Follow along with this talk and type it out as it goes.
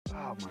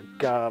Oh my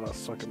God, I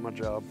suck at my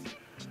job.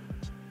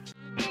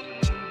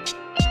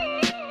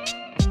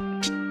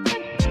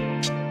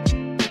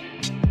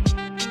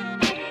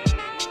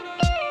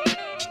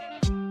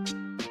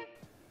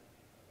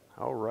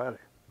 Alrighty.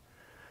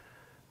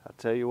 I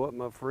tell you what,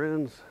 my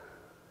friends,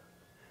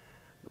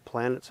 the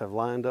planets have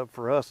lined up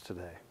for us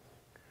today.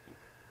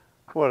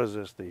 What is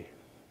this,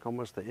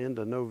 almost the end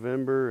of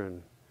November,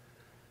 and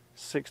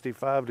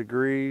 65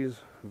 degrees,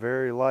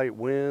 very light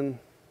wind.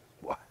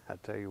 I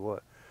tell you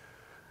what,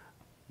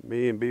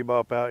 me and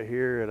Bebop out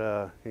here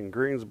at in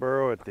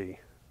Greensboro at the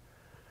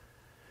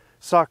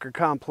soccer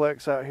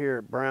complex out here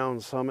at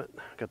Brown Summit.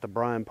 Got the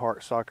Bryan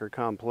Park Soccer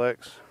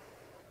Complex.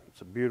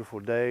 It's a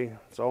beautiful day.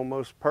 It's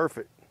almost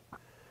perfect,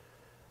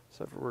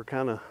 except for we're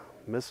kind of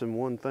missing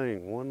one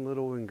thing, one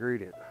little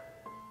ingredient.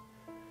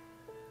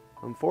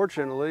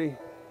 Unfortunately,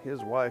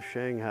 his wife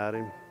shanghaied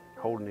him,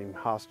 holding him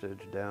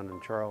hostage down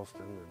in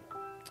Charleston. And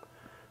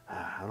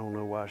I don't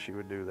know why she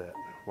would do that.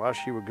 Why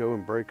she would go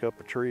and break up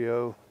a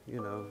trio,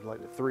 you know,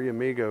 like the Three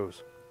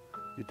Amigos.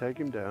 You take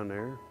him down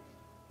there,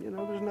 you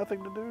know, there's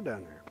nothing to do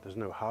down there. There's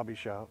no hobby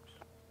shops,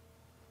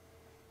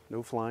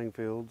 no flying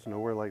fields,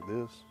 nowhere like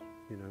this,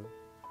 you know.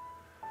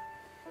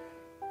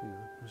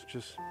 It's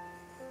just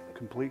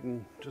complete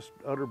and just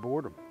utter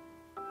boredom,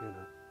 you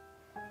know.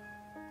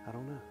 I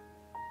don't know.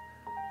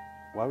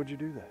 Why would you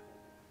do that?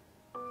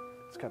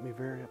 It's got me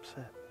very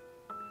upset.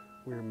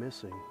 We're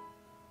missing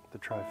the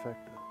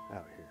trifecta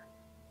out here.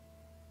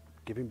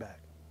 Give him back.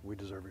 We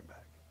deserve him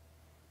back.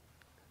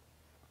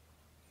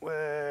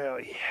 Well,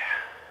 yeah.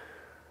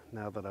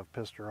 Now that I've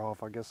pissed her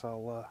off, I guess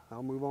I'll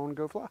move on and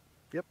go fly.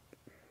 Yep.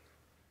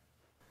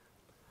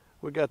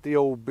 We got the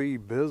old bee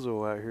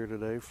Bizzle out here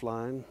today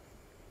flying.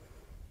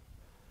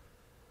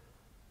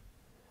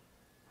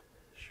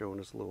 Showing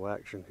us a little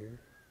action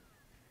here.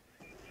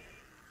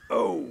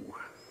 Oh!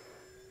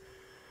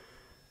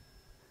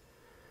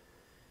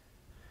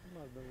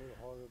 Might have been a little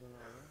harder than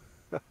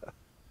I was.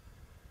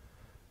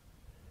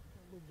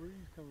 A little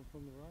breeze coming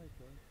from the right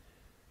though.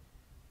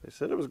 They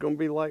said it was going to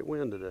be light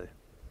wind today.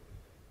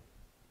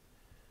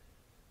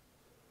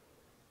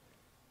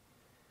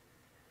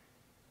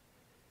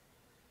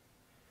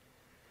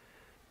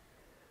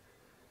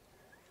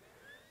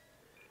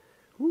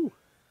 Whew.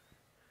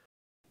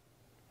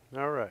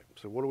 All right,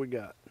 so what do we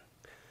got?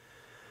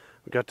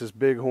 We got this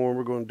bighorn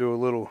we're going to do a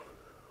little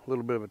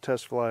bit of a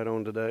test flight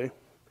on today.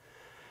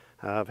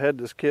 I've had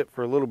this kit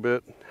for a little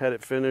bit, had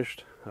it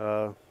finished,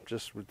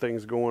 just with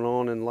things going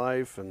on in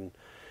life and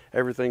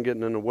everything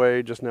getting in the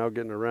way, just now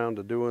getting around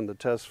to doing the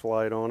test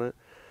flight on it.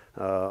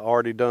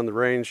 Already done the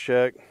range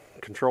check,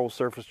 control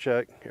surface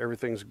check,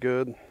 everything's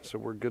good, so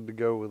we're good to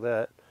go with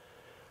that.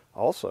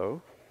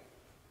 Also,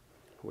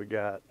 we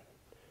got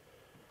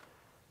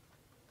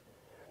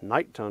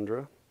Night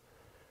Tundra.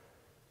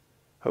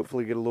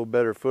 Hopefully get a little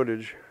better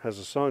footage as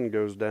the sun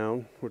goes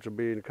down, which will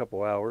be in a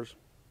couple hours.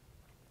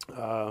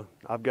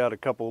 I've got a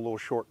couple of little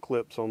short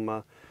clips on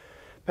my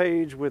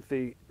page with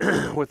the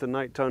with the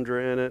Night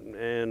Tundra in it,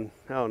 and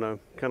I don't know,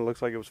 kind of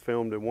looks like it was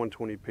filmed at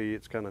 120p.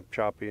 It's kind of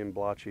choppy and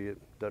blotchy. It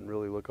doesn't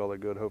really look all that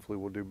good. Hopefully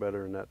we'll do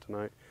better in that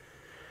tonight.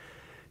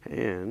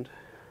 And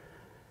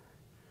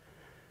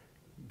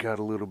got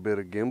a little bit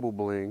of gimbal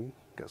bling.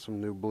 Got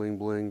some new bling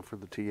bling for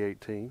the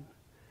T18.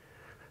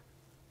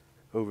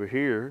 Over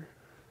here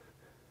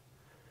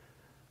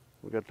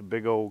we got the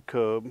big old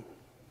Cub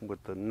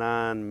with the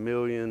 9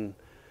 million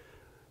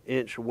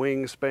inch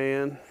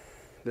wingspan.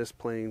 This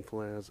plane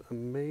flies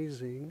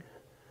amazing.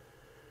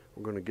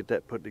 We're going to get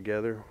that put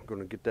together. We're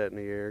going to get that in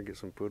the air, get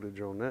some footage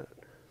on that.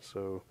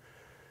 So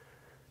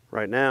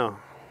right now,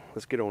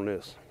 let's get on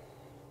this.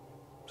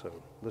 So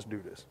let's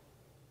do this.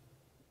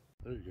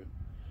 There you go.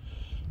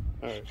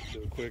 All right,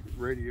 do a quick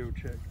radio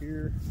check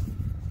here.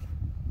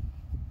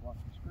 Watch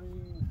the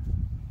screen.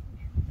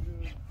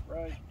 Good.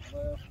 Right,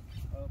 left,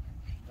 up,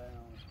 down.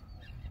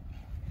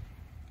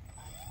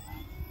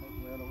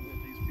 Hopefully I don't get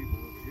these people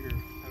over here.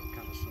 That would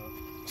kind of suck.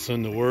 So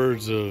in the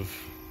words of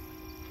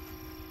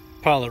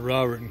Pilot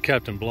Robert and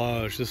Captain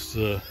Blage, this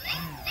is a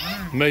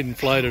maiden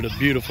flight of the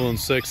beautiful and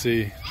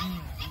sexy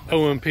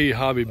OMP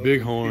Hobby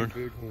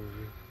Bighorn.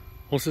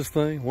 What's this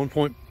thing?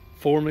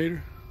 1.4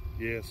 meter?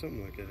 Yeah,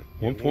 something like that.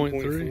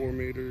 1.3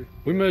 meter.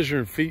 We measure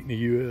in feet in the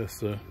U.S.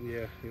 So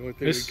yeah, the only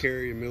thing we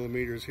carry in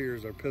millimeters here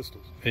is our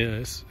pistols.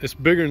 Yeah, it's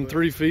bigger than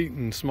 3 feet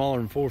and smaller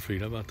than 4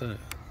 feet. How about that?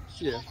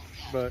 Yeah,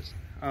 but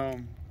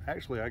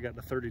actually I got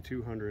the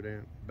 3200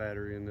 amp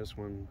battery in this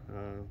one.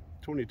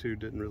 22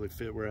 didn't really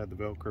fit where I had the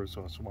Velcro,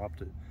 so I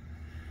swapped it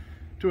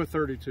to a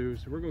 32.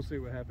 So we're gonna see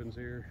what happens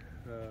here.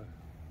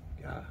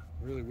 God,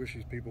 I really wish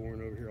these people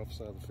weren't over here off the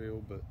side of the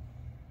field, but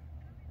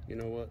you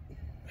know what?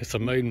 It's a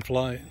maiden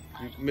flight.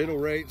 Middle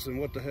rates and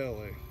what the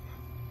hell,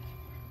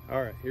 eh?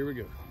 All right, here we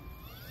go.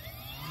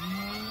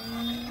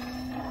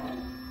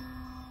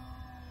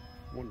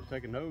 Wanting to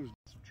take a nose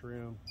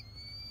trim.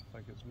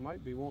 Like it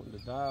might be wanting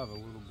to dive a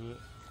little bit.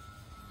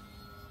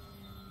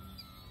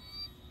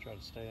 Try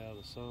to stay out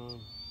of the sun.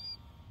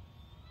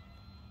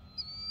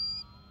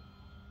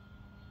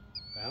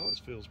 Balance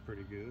feels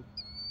pretty good.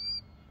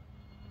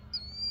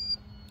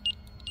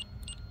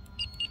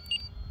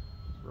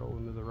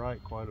 rolling to the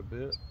right quite a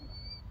bit. So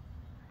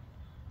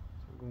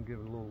we're going to give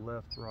it a little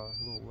left right,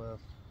 a little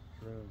left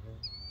around here.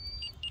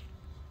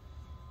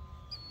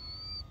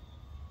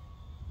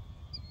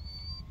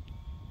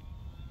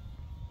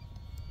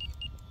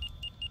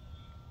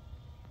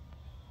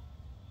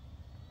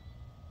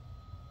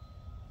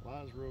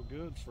 Flies real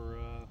good for,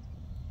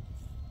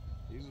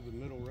 these are the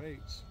middle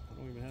rates. I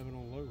don't even have it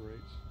on low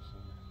rates. So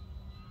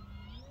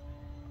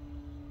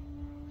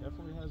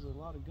definitely has a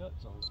lot of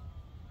guts on it.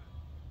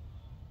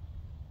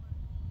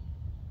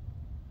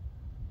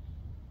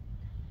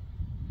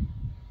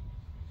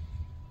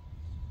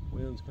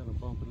 Wind's kind of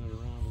bumping it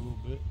around a little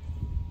bit.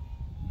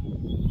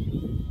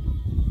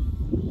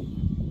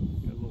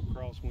 Got a little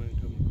crosswind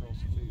coming across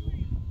the field.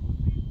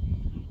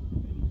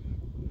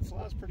 It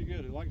flies pretty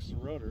good. It likes the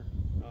rudder.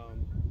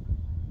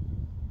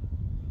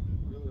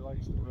 Really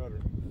likes the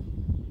rudder.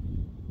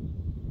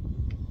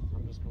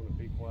 I'm just going to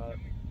be quiet,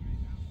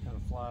 kind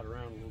of fly it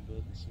around a little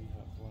bit and see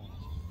how it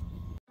flies.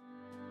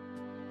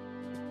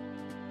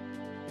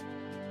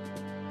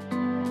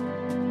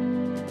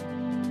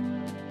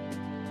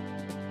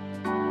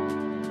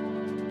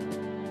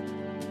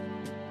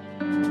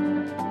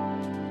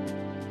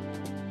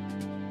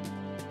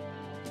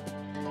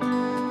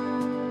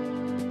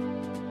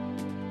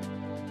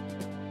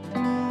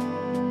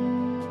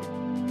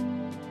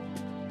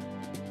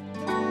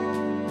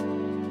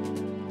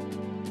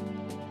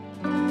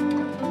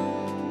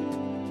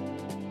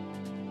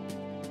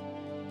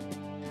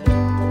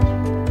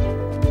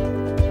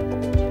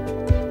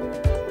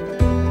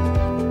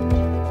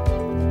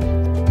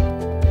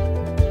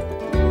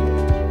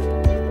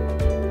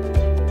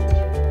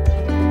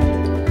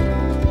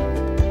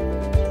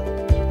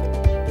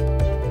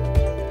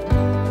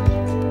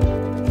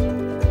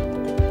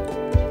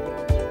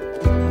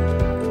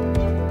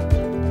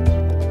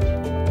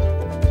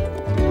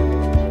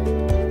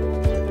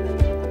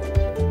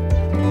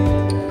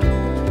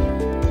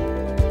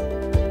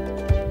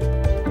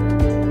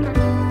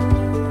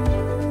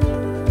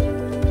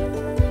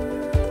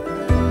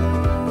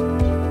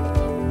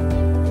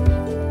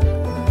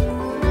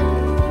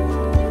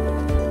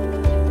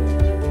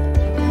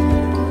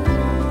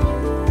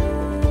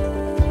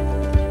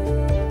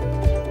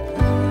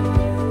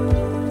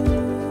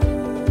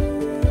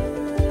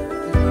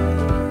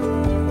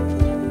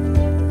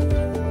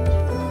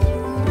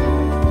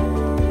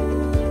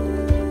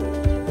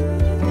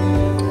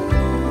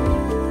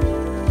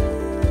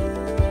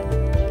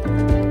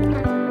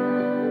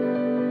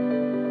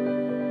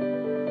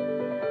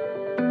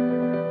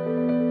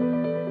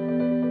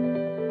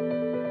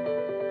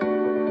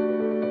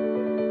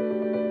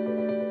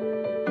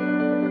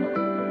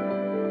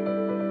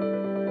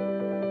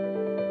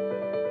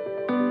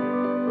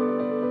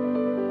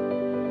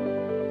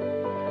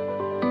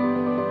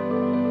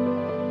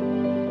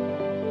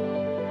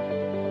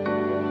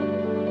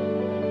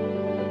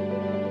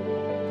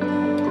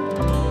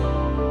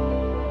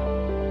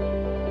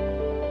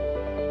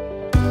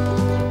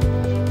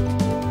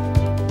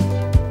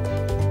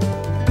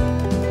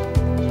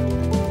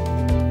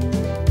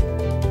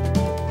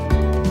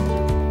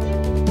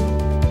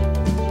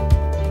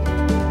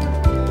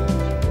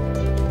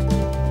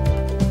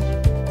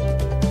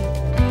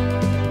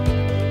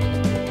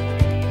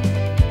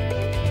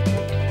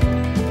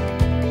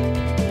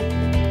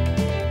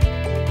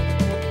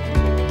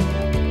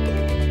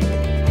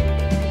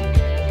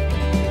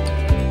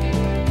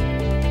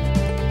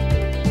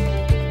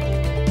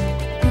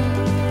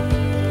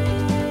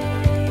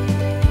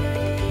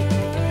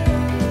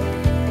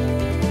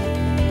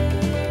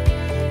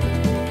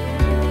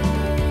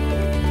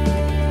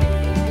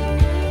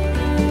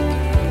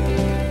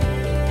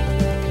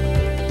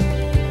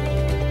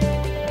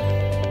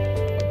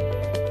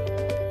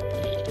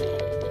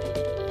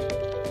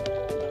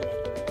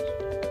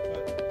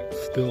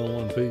 Still in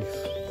one piece.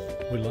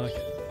 We like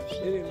it.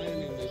 Any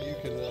landing that you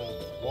can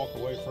walk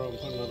away from,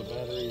 put another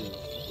battery and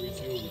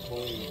refuel your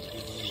plane.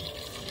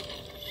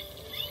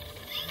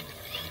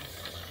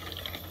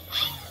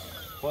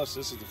 Plus,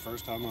 this is the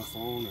first time I've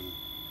flown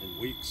in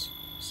weeks,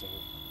 so.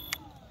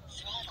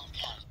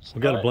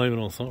 We got to blame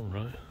it on something,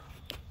 right?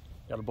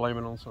 Got to blame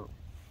it on something.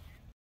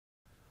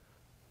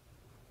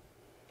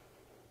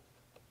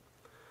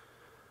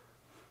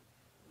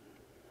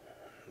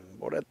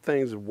 Boy, that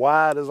thing's as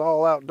wide as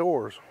all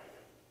outdoors.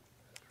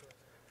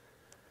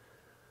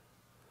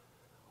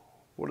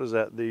 What is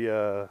that?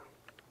 The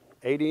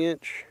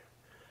 80-inch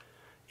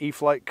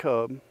E-Flight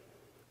Cub.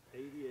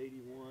 80,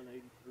 81,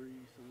 83,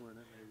 somewhere in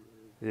that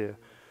neighborhood.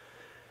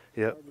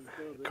 Yeah.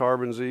 Yep.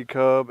 Carbon Z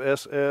Cub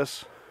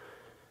SS.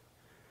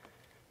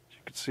 You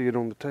can see it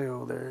on the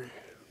tail there.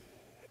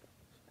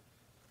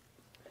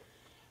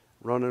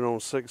 Running on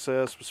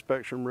 6S with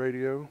Spectrum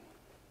radio.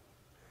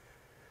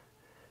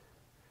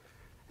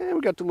 And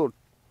we got the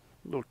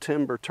little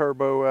Timber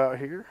Turbo out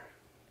here.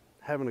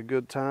 Having a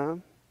good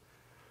time.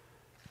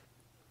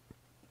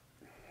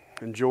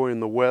 Enjoying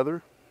the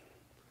weather.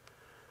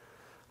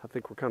 I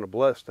think we're kind of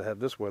blessed to have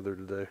this weather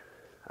today.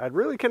 I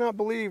really cannot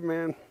believe,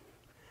 man,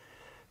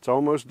 It's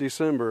almost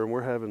December and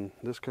we're having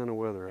this kind of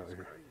weather out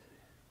here.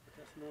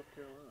 That's North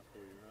Carolina for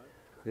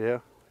you,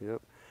 right? Yeah,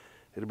 yep.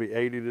 It'll be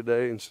 80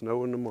 today and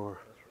snowing tomorrow.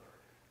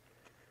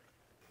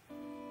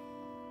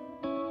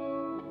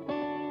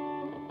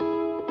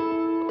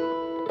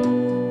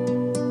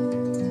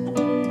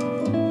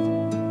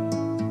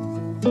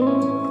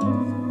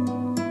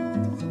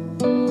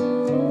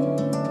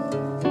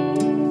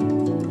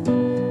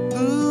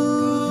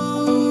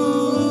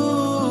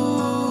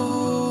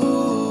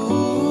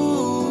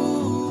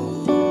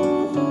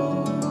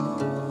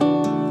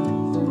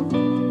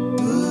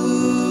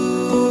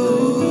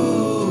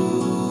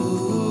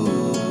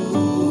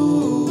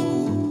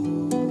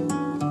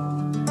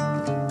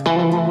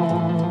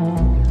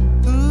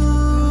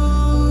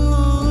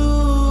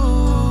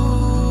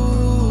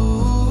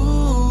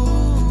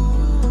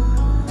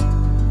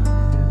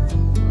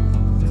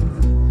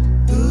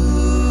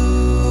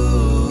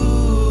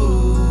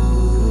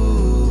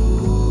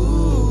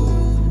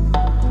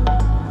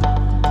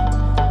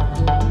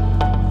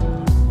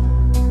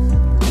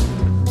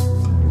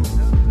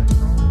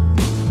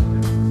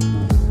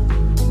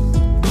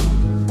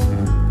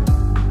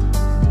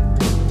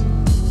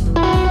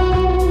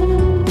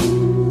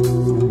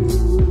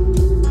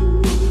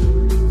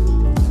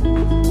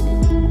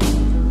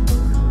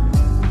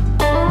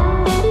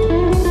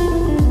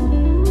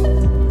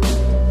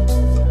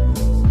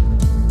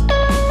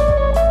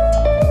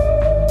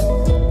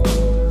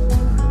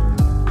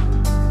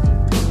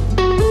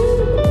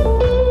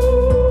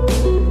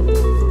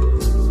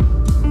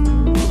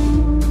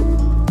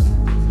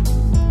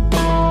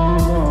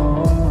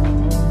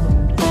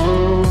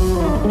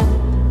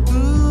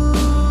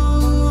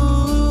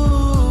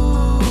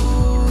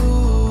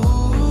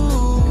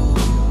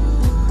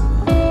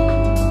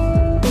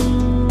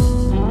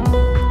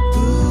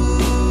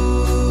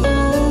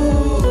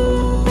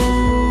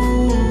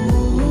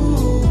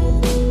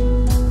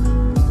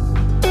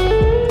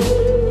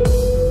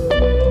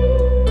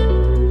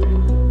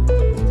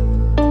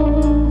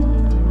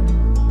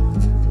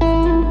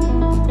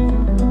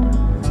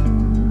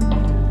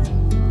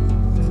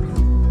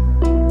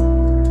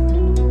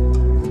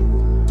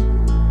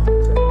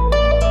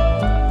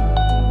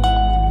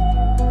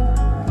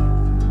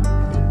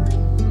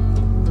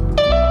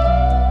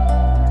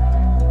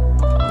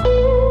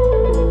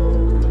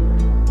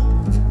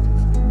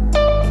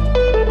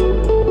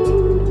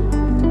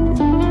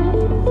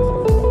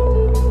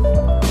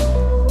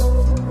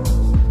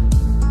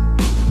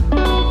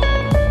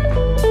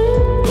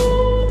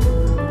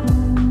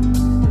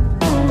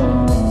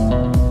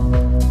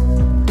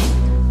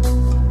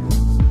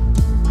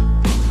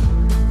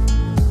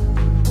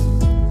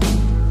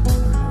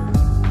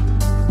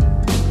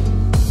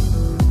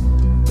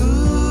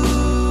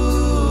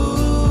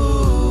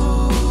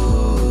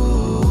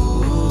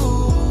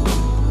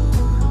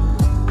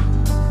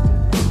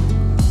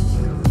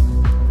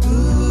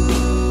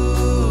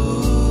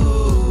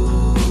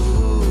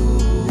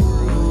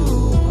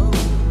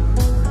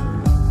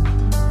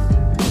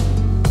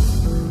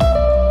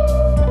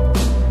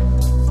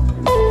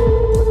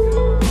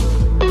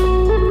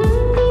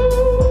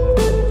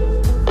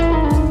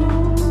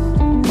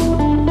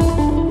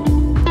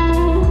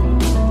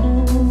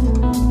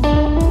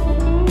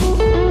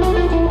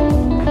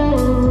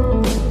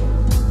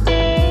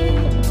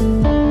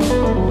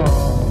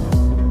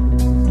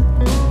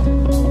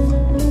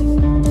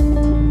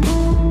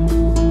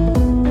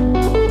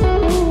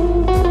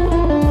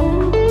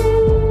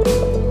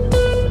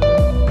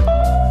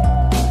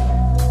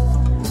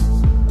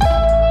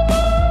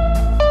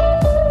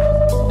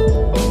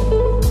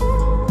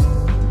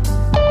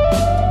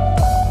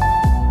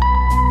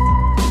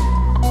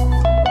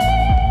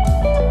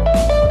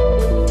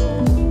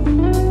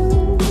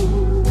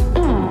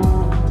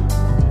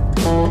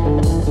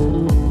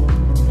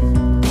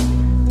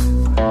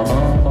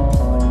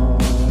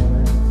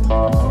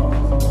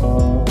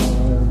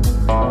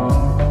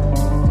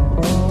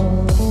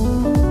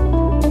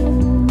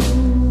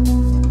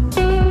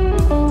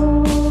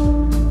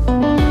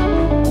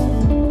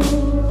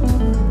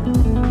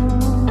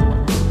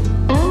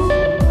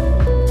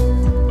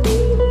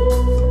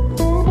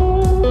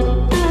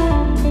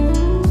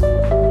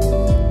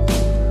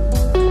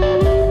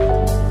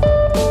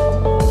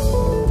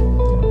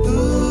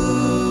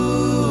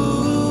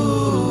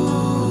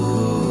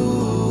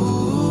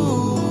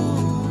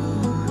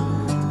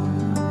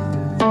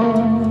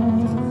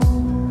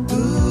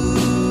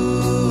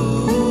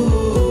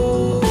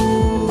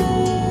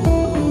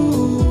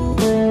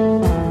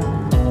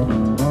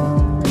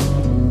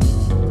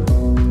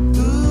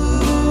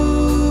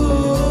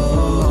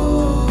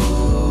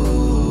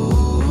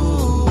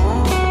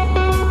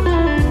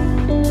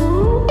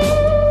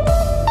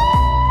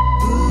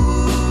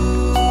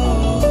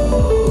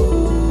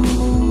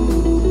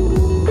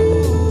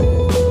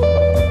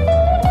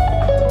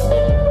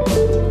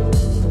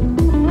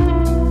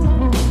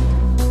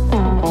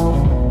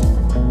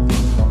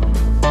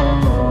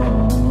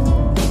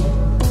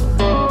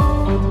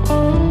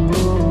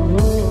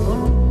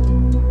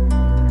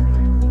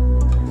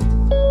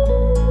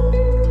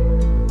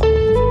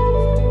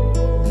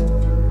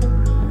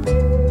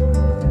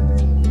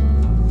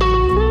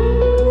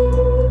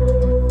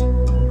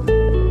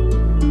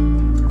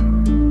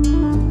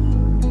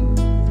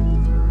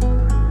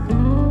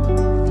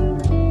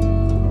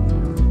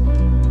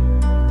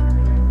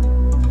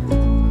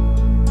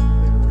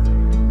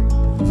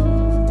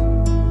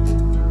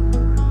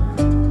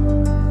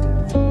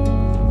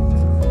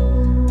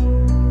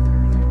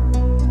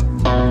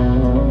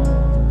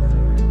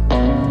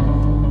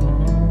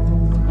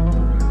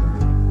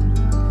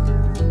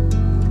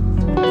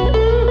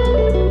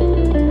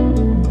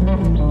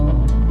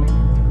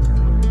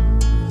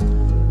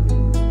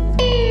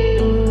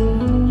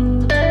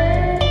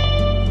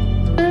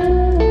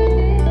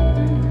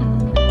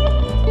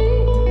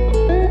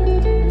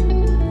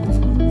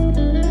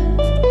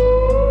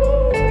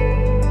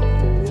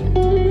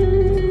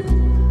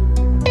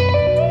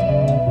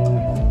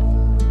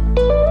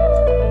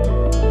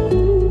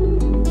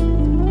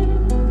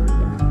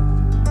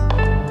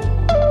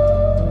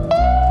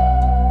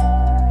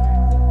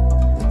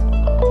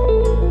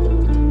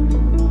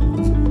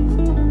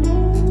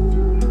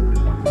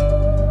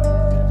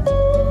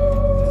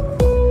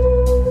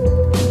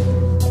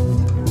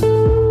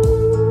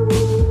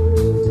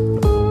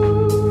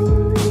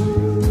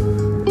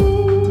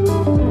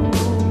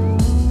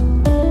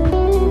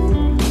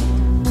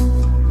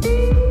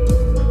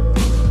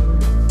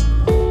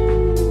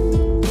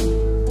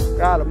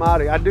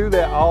 I do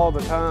that all the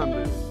time,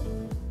 dude.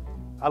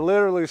 I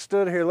literally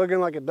stood here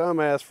looking like a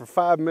dumbass for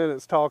 5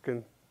 minutes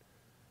talking,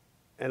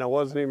 and I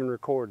wasn't even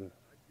recording.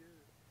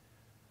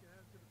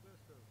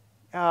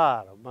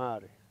 God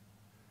almighty.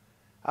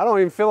 I don't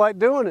even feel like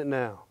doing it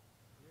now.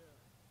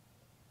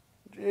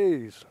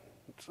 Jeez.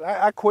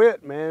 I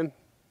quit, man.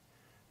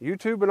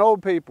 YouTube and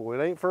old people,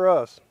 it ain't for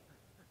us.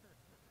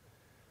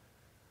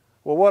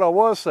 Well, what I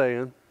was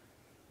saying,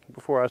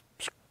 before I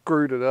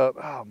screwed it up,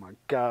 oh my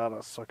God,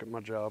 I suck at my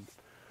job.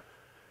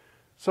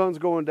 Sun's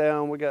going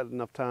down, we got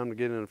enough time to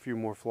get in a few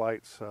more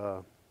flights.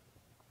 The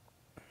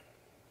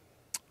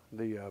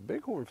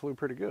Bighorn flew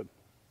pretty good.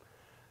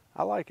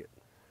 I like it.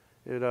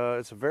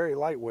 It's a very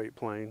lightweight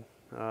plane.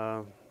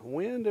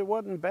 Wind, it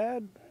wasn't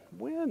bad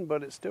wind,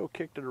 but it still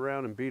kicked it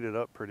around and beat it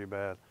up pretty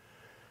bad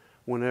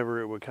whenever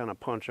it would kind of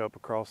punch up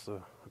across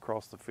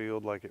the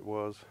field like it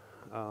was.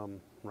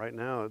 Right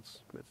now it's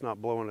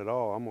not blowing at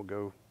all. I'm gonna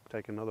go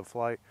take another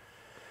flight,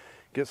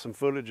 get some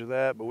footage of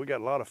that, but we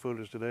got a lot of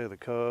footage today of the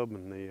Cub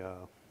and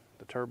the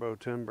turbo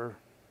timber.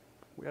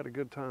 We had a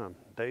good time.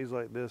 Days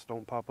like this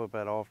don't pop up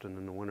that often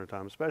in the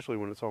wintertime, especially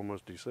when it's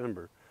almost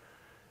December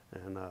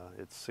and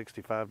it's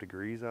 65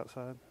 degrees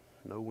outside,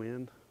 no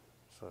wind.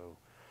 So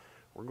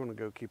we're gonna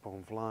go keep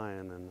on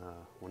flying, and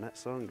when that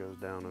sun goes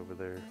down over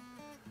there,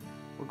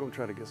 we're gonna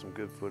try to get some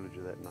good footage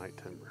of that night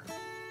timber.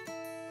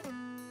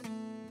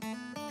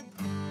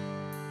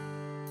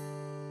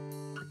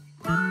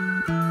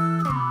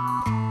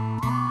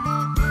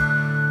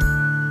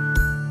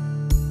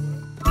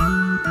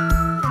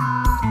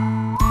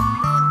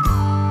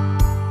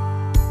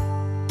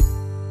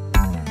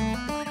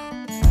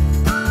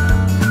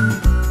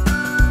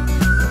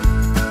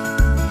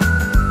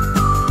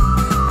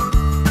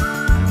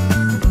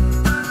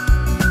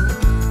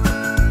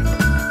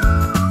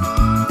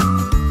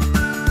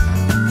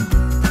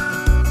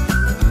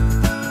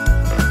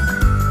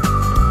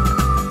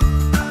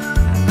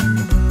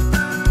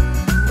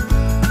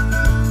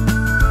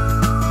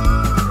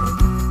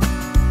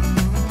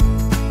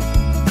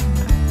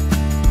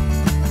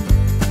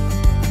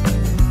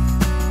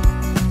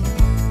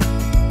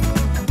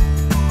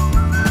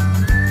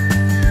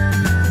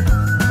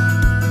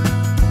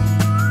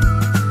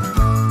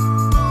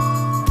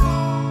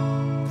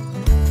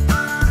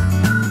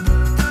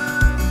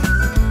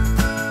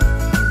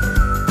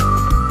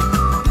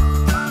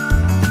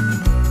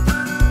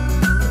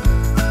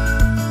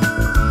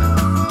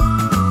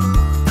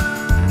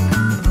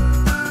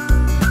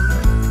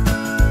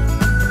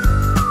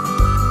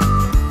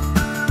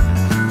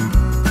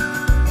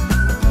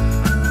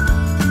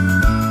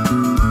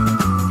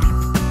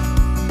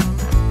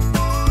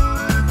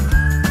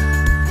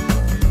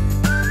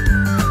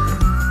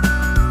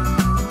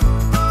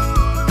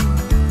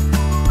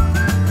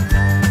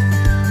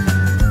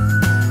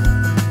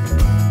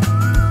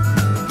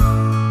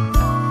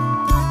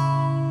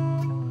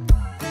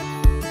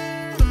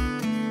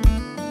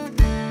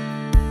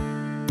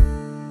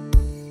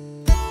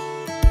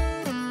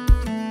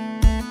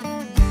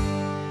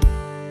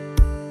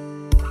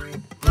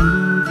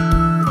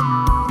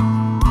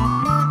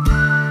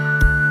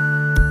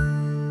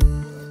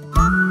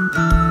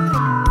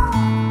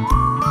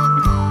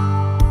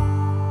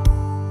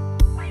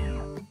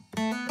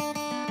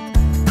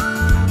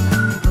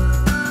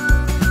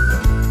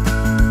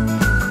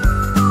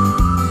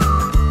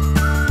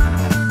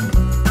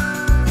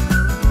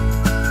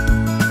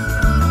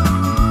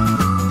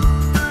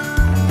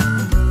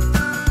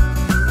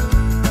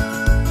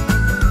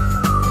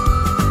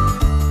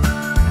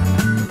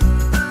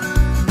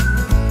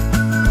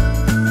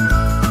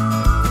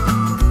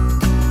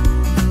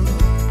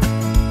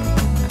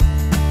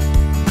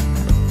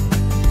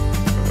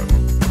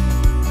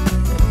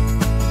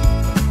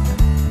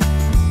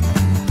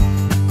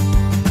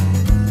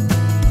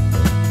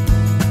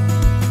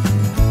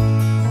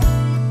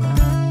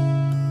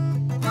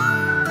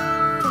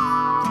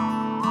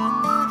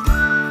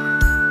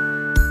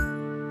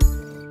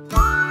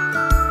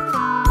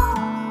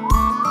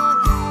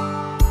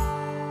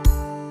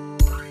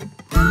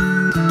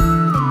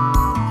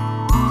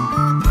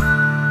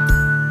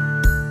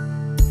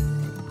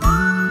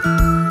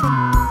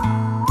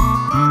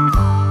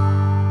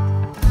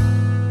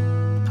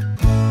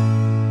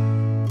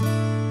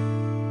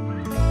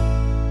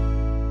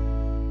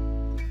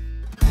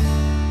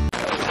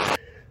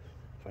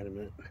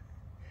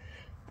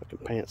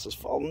 Fucking pants is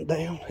falling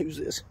down. Who's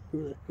this?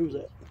 Who's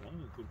that?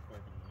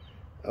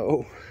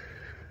 Oh.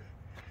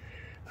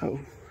 Oh.